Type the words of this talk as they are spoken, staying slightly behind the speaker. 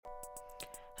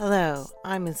Hello,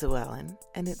 I'm Isabellen,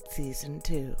 and it's season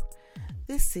 2.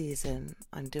 This season,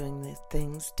 I'm doing the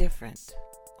things different,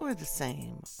 or the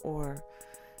same, or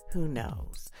who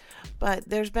knows. But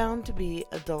there's bound to be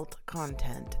adult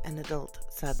content and adult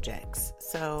subjects,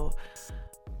 so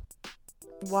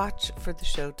watch for the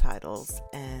show titles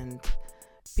and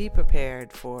be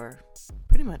prepared for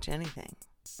pretty much anything.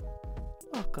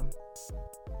 Welcome.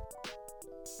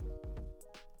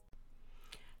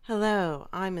 Hello,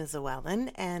 I'm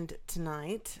Isabellen, and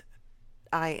tonight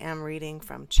I am reading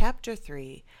from Chapter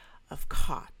 3 of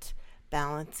Caught,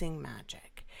 Balancing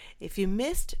Magic. If you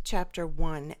missed Chapter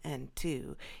 1 and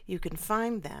 2, you can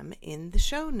find them in the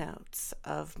show notes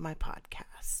of my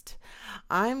podcast.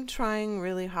 I'm trying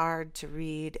really hard to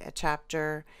read a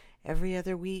chapter every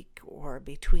other week or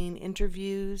between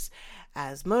interviews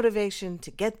as motivation to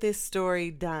get this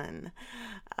story done.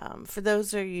 For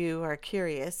those of you who are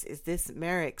curious, is this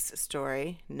Merrick's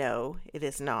story? No, it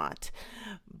is not.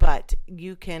 But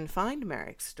you can find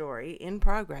Merrick's story in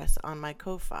progress on my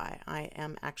Ko-Fi. I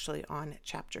am actually on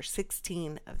chapter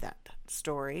 16 of that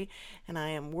story, and I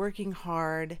am working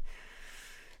hard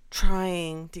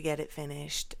trying to get it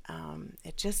finished.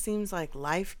 It just seems like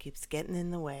life keeps getting in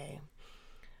the way.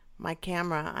 My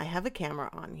camera, I have a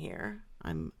camera on here.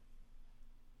 I'm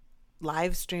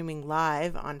live streaming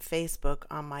live on Facebook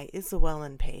on my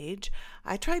Isabellen page.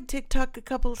 I tried TikTok a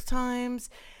couple of times.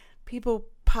 People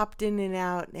popped in and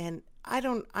out, and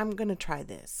I'm going to try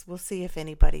this. We'll see if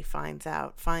anybody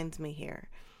finds me here.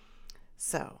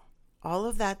 So, all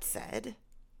of that said,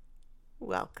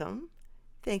 welcome.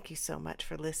 Thank you so much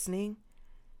for listening.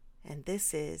 And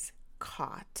this is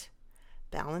Caught,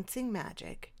 Balancing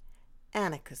Magic,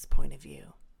 Annika's Point of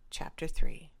View, Chapter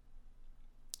 3.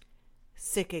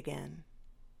 Sick again.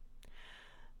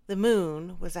 The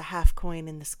moon was a half coin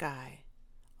in the sky,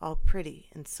 all pretty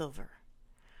and silver.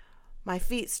 My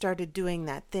feet started doing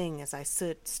that thing as I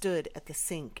stood at the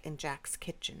sink in Jack's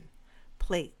kitchen.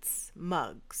 Plates,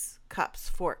 mugs, cups,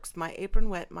 forks, my apron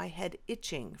wet, my head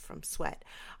itching from sweat.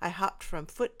 I hopped from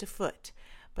foot to foot,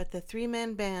 but the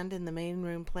 3-man band in the main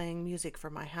room playing music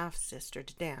for my half-sister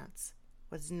to dance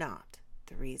was not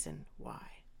the reason why.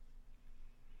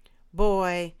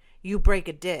 "Boy, you break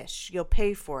a dish, you'll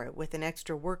pay for it with an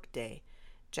extra work day,"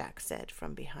 Jack said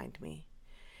from behind me.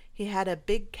 He had a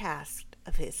big cask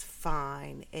of his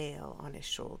fine ale on his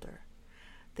shoulder.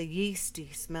 The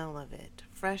yeasty smell of it,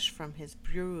 fresh from his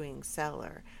brewing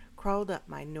cellar, crawled up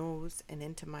my nose and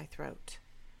into my throat,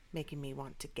 making me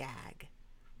want to gag.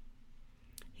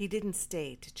 He didn't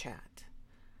stay to chat.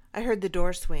 I heard the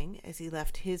door swing as he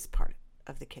left this part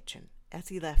of the kitchen.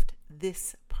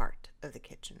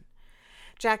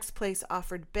 Jack's place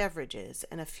offered beverages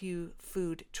and a few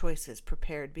food choices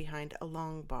prepared behind a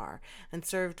long bar and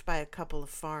served by a couple of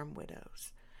farm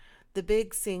widows. The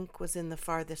big sink was in the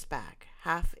farthest back,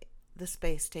 half the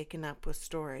space taken up with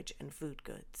storage and food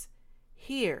goods.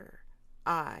 Here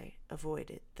I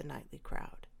avoided the nightly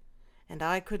crowd, and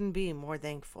I couldn't be more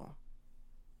thankful.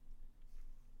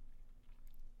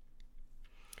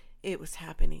 It was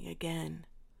happening again.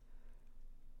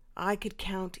 I could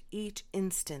count each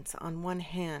instance on one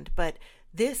hand, but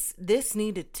this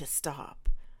needed to stop.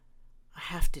 I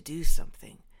have to do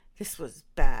something. This was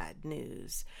bad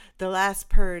news. The last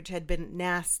purge had been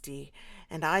nasty,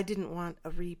 and I didn't want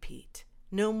a repeat.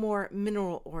 No more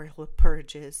mineral oil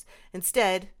purges.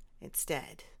 Instead,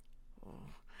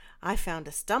 I found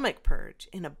a stomach purge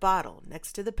in a bottle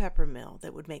next to the peppermill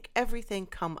that would make everything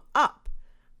come up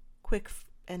quick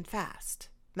and fast,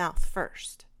 mouth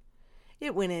first.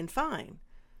 It went in fine.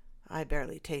 I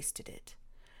barely tasted it.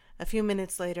 A few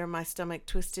minutes later, my stomach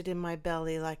twisted in my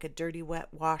belly like a dirty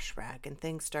wet wash rag, and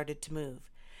things started to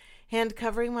move. Hand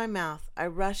covering my mouth, I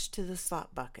rushed to the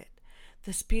slop bucket.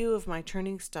 The spew of my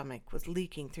churning stomach was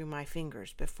leaking through my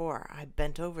fingers before I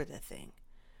bent over the thing.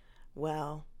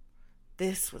 Well,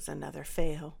 this was another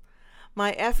fail.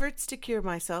 My efforts to cure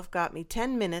myself got me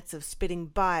 10 minutes of spitting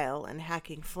bile and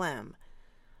hacking phlegm.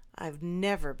 I've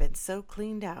never been so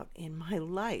cleaned out in my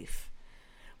life.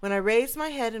 When I raised my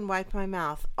head and wiped my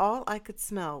mouth, all I could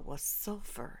smell was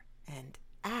sulfur and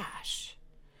ash.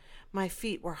 My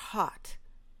feet were hot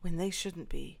when they shouldn't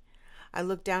be. I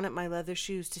looked down at my leather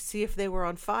shoes to see if they were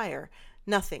on fire.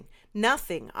 Nothing.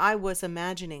 I was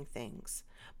imagining things.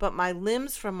 But my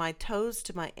limbs from my toes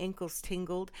to my ankles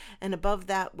tingled, and above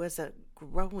that was a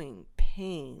growing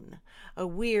pain, a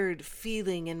weird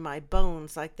feeling in my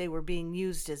bones like they were being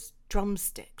used as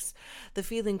drumsticks. The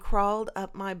feeling crawled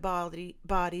up my body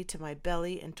to my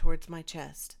belly and towards my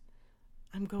chest.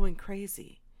 I'm going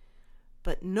crazy.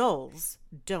 But gnolls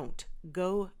don't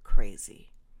go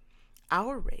crazy.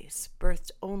 our race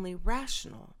birthed only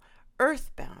rational,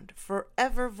 earthbound,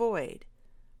 forever void,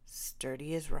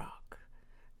 sturdy as rock.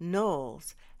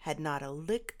 Gnolls had not a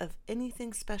lick of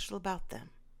anything special about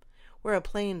them. We're a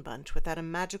plain bunch without a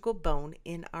magical bone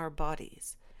in our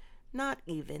bodies. Not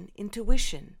even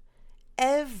intuition.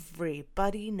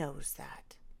 Everybody knows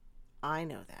that. I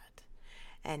know that.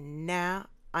 And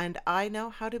I know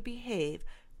how to behave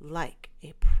like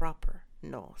a proper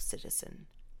Gnoll citizen.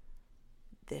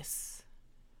 This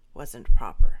wasn't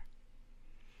proper.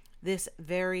 This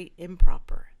very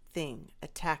improper thing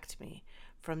attacked me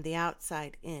from the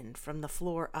outside in, from the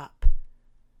floor up.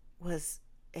 Was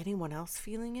anyone else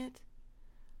feeling it?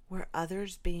 Were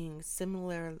others being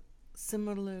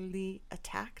similarly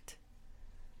attacked?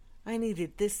 I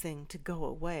needed this thing to go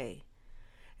away.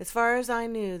 As far as I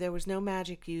knew, there was no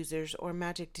magic users or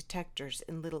magic detectors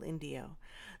in Little Indio.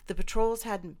 The patrols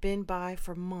hadn't been by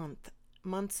for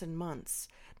months and months,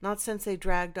 not since they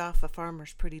dragged off a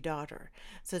farmer's pretty daughter,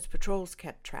 since patrols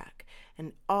kept track,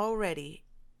 and already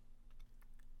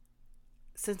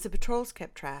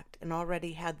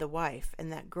had the wife,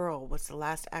 and that girl was the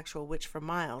last actual witch for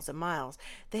miles and miles,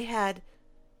 they had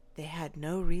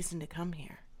no reason to come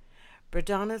here.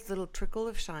 Bredana's little trickle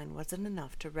of shine wasn't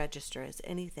enough to register as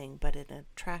anything but an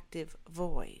attractive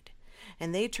void,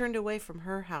 and they turned away from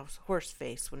her horse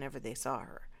face whenever they saw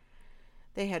her.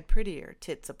 They had prettier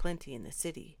tits aplenty in the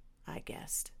city, I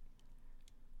guessed.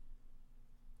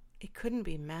 It couldn't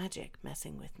be magic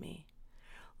messing with me.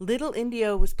 Little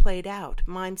Indio was played out,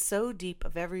 mined so deep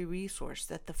of every resource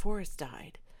that the forest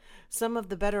died. Some of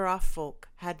the better-off folk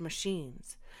had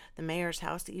machines. The mayor's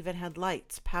house even had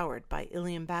lights powered by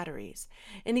Ilium batteries.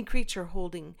 Any creature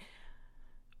holding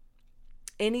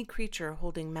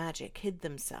magic hid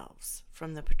themselves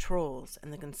from the patrols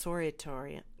and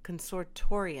the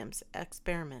consortium's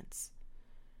experiments.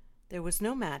 There was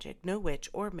no magic, no witch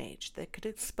or mage that could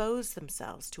expose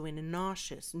themselves to a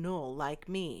nauseous Gnoll like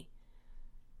me.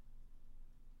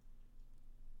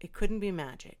 It couldn't be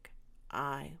magic.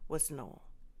 I was Gnoll.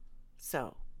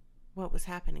 So, what was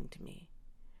happening to me?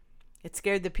 It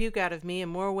scared the puke out of me in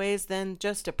more ways than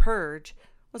just a purge.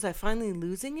 Was I finally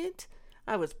losing it?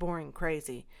 I was boring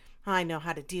crazy. I know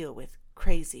how to deal with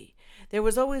crazy. There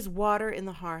was always water in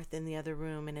the hearth in the other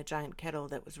room and a giant kettle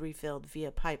that was refilled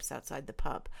via pipes outside the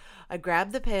pub. I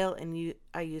grabbed the pail and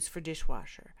I used for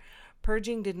dishwasher.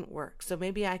 Purging didn't work, so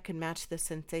maybe I could match the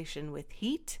sensation with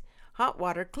heat. Hot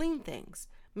water cleaned things.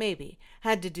 Maybe.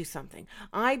 Had to do something.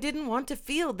 I didn't want to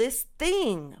feel this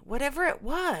thing, whatever it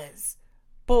was.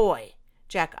 Boy,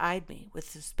 Jack eyed me with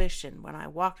suspicion when I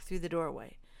walked through the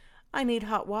doorway. I need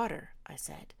hot water, I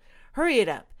said. Hurry it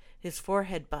up. His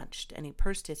forehead bunched, and he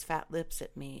pursed his fat lips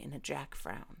at me in a Jack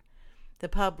frown. The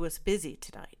pub was busy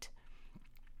tonight.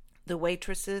 The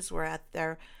waitresses were at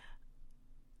their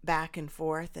back and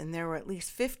forth, and there were at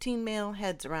least 15 male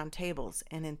heads around tables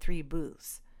and in 3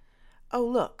 booths. Oh,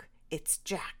 look, it's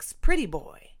Jack's pretty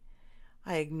boy.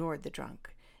 I ignored the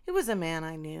drunk. It was a man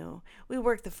I knew. We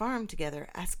worked the farm together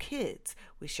as kids.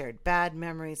 We shared bad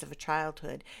memories of a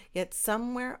childhood, yet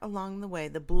somewhere along the way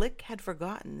the Blick had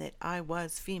forgotten that I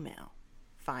was female.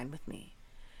 Fine with me.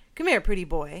 Come here, pretty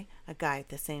boy, a guy at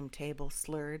the same table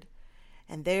slurred.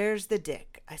 And there's the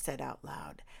Dick, I said out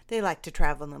loud. They like to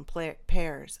travel in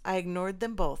pairs. I ignored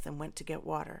them both and went to get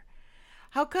water.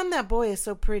 How come that boy is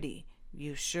so pretty?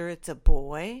 You sure it's a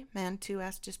boy? Man 2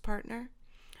 asked his partner.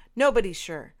 Nobody's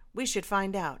sure. We should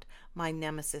find out, my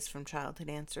nemesis from childhood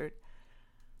answered.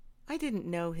 I didn't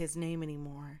know his name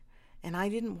anymore, and I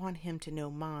didn't want him to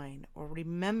know mine or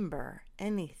remember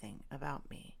anything about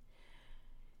me.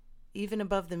 Even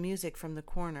above the music from the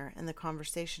corner and the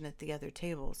conversation at the other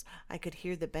tables, I could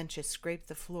hear the benches scrape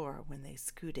the floor when they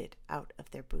scooted out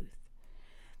of their booth.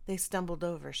 They stumbled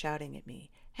over, shouting at me,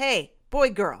 Hey, boy,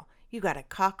 girl, you got a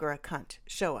cock or a cunt.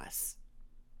 Show us.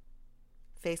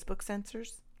 Facebook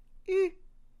censors?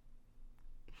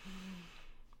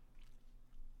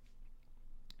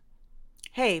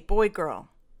 Hey, boy, girl,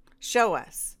 show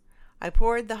us. I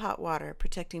poured the hot water,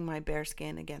 protecting my bare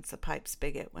skin against the pipe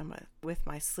spigot with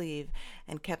my sleeve,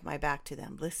 and kept my back to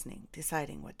them, listening,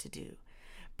 deciding what to do.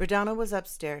 Bredana was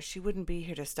upstairs. She wouldn't be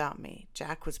here to stop me.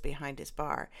 Jack was behind his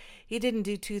bar. He didn't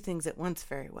do 2 things at once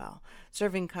very well.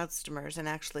 Serving customers and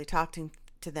actually talking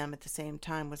to them at the same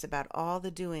time was about all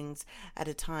the doings at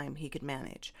a time he could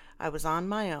manage. I was on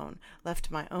my own, left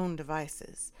to my own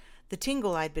devices. The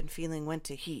tingle I'd been feeling went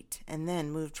to heat, and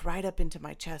then moved right up into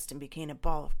my chest and became a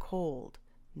ball of cold,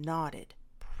 knotted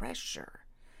pressure.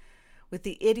 With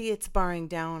the idiots barring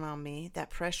down on me, that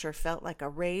pressure felt like a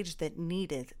rage that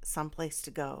needed someplace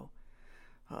to go.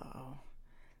 Uh-oh.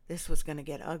 This was going to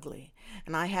get ugly,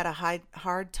 and I had a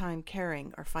hard time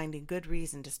caring or finding good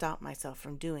reason to stop myself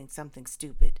from doing something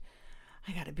stupid.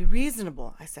 I gotta be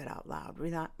reasonable, I said out loud,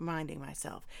 reminding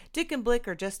myself. Dick and Blick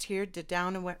are just here to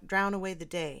drown away the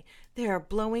day. They are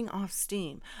blowing off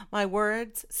steam. My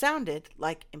words sounded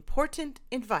like important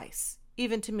advice,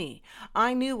 even to me.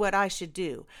 I knew what I should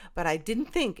do, but I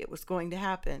didn't think it was going to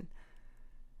happen.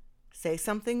 Say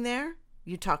something there?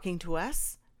 You talking to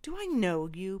us? Do I know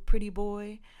you, pretty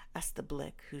boy? Asked the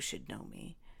Blick, who should know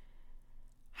me.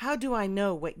 How do I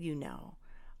know what you know?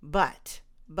 But,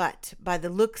 by the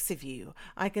looks of you,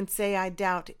 I can say I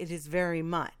doubt it is very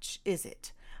much, is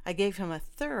it? I gave him a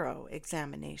thorough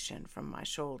examination from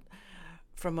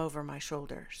over my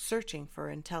shoulder, searching for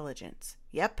intelligence.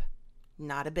 Yep,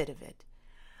 not a bit of it.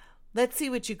 Let's see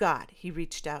what you got. He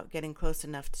reached out, getting close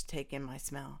enough to take in my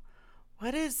smell.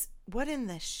 What in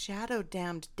the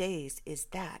shadow-damned days is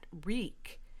that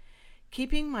reek?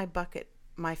 Keeping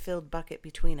my filled bucket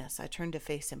between us, I turned to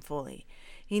face him fully.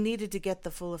 He needed to get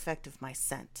the full effect of my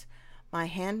scent. My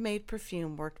handmade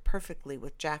perfume worked perfectly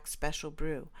with Jack's special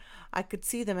brew. I could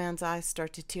see the man's eyes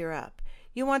start to tear up.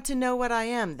 You want to know what I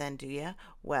am, then, do you?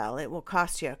 Well, it will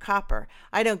cost you a copper.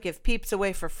 I don't give peeps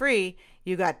away for free.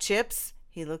 You got chips?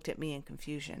 He looked at me in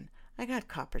confusion. I got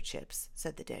copper chips,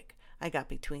 said the Dick. I got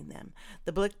between them.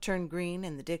 The Blick turned green,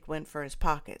 and the Dick went for his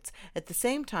pockets. At the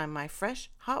same time, my fresh,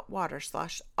 hot water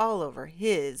sloshed all over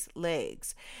his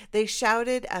legs. They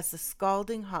shouted as the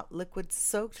scalding hot liquid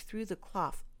soaked through the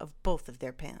cloth of both of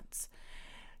their pants.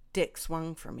 Dick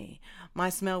swung for me. My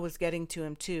smell was getting to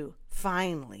him, too,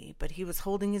 finally, but he was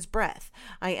holding his breath.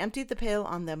 I emptied the pail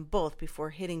on them both before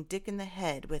hitting Dick in the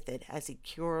head with it as he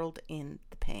curled into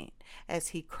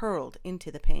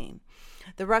the pain.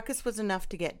 The ruckus was enough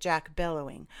to get Jack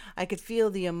bellowing. I could feel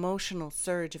the emotional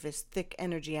surge of his thick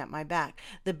energy at my back,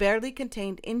 the barely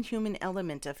contained inhuman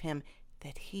element of him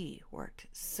that he worked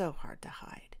so hard to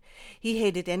hide. He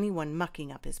hated anyone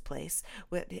mucking up his place,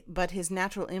 but his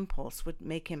natural impulse would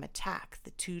make him attack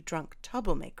the two drunk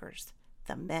troublemakers,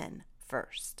 the men,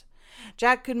 first.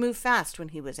 Jack could move fast when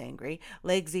he was angry,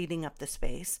 legs eating up the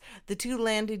space. The two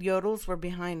landed yodels were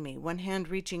behind me, one hand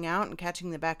reaching out and catching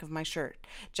the back of my shirt.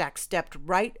 Jack stepped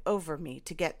right over me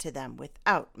to get to them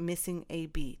without missing a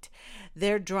beat.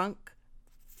 Their drunk,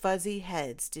 fuzzy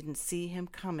heads didn't see him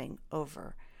coming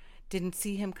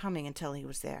until he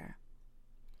was there.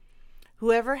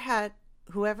 Whoever had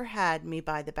me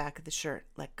by the back of the shirt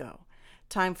let go.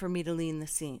 Time for me to leave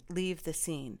the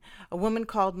scene. A woman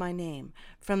called my name.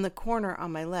 From the corner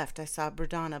on my left, I saw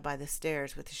Berdana by the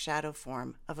stairs with the shadow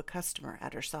form of a customer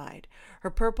at her side. Her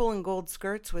purple and gold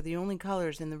skirts were the only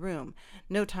colors in the room.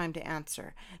 No time to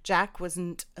answer. Jack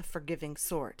wasn't a forgiving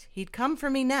sort. He'd come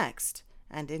for me next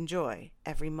and enjoy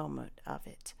every moment of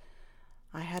it.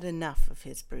 I had enough of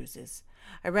his bruises.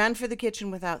 I ran for the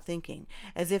kitchen without thinking,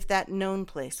 as if that known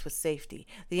place was safety.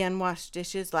 The unwashed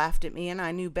dishes laughed at me, and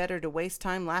I knew better to waste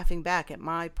time laughing back at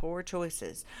my poor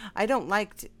choices. I don't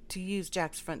like to use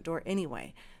Jack's front door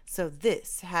anyway, so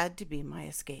this had to be my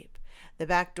escape. The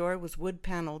back door was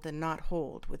wood-paneled and not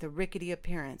holed, with a rickety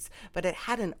appearance, but it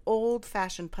had an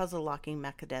old-fashioned puzzle-locking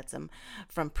mechanism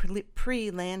from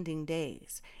pre-landing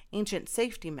days. Ancient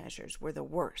safety measures were the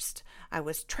worst. I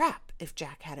was trapped if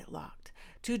Jack had it locked.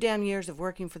 2 damn years of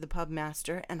working for the pub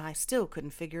master, and I still couldn't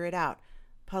figure it out.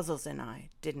 Puzzles and I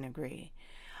didn't agree.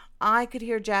 I could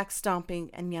hear Jack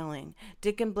stomping and yelling.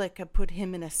 Dick and Blick had put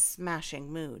him in a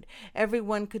smashing mood.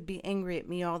 Everyone could be angry at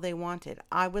me all they wanted.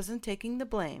 I wasn't taking the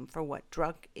blame for what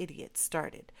drunk idiots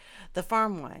started. The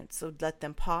farm wives would let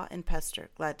them paw and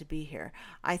pester, glad to be here,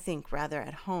 I think rather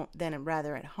at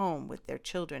home with their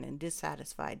children and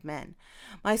dissatisfied men.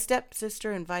 My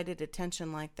stepsister invited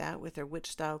attention like that with her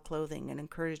witch-style clothing and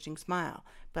encouraging smile,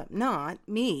 but not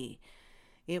me.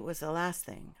 It was the last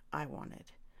thing I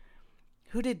wanted.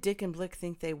 Who did Dick and Blick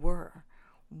think they were?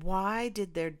 Why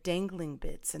did their dangling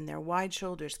bits and their wide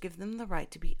shoulders give them the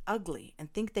right to be ugly and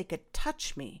think they could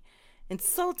touch me,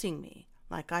 insulting me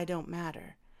like I don't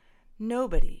matter?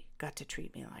 Nobody got to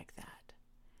treat me like that.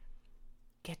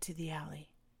 Get to the alley.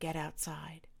 Get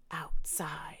outside.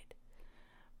 Outside.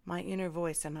 My inner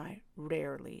voice and I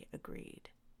rarely agreed,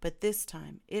 but this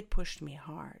time it pushed me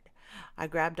hard. I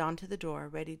grabbed onto the door,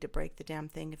 ready to break the damn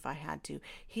thing if I had to,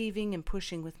 heaving and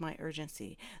pushing with my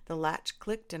urgency. The latch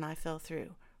clicked and I fell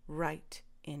through, right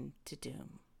into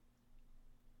doom.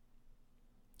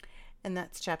 And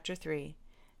that's chapter 3.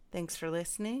 Thanks for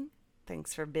listening.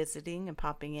 Thanks for visiting and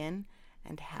popping in,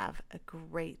 and have a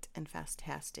great and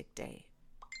fantastic day.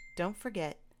 Don't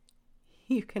forget,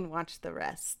 you can watch the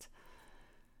rest.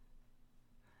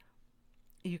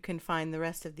 You can find the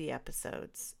rest of the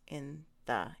episodes in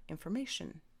the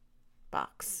information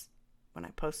box when I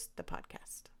post the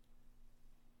podcast.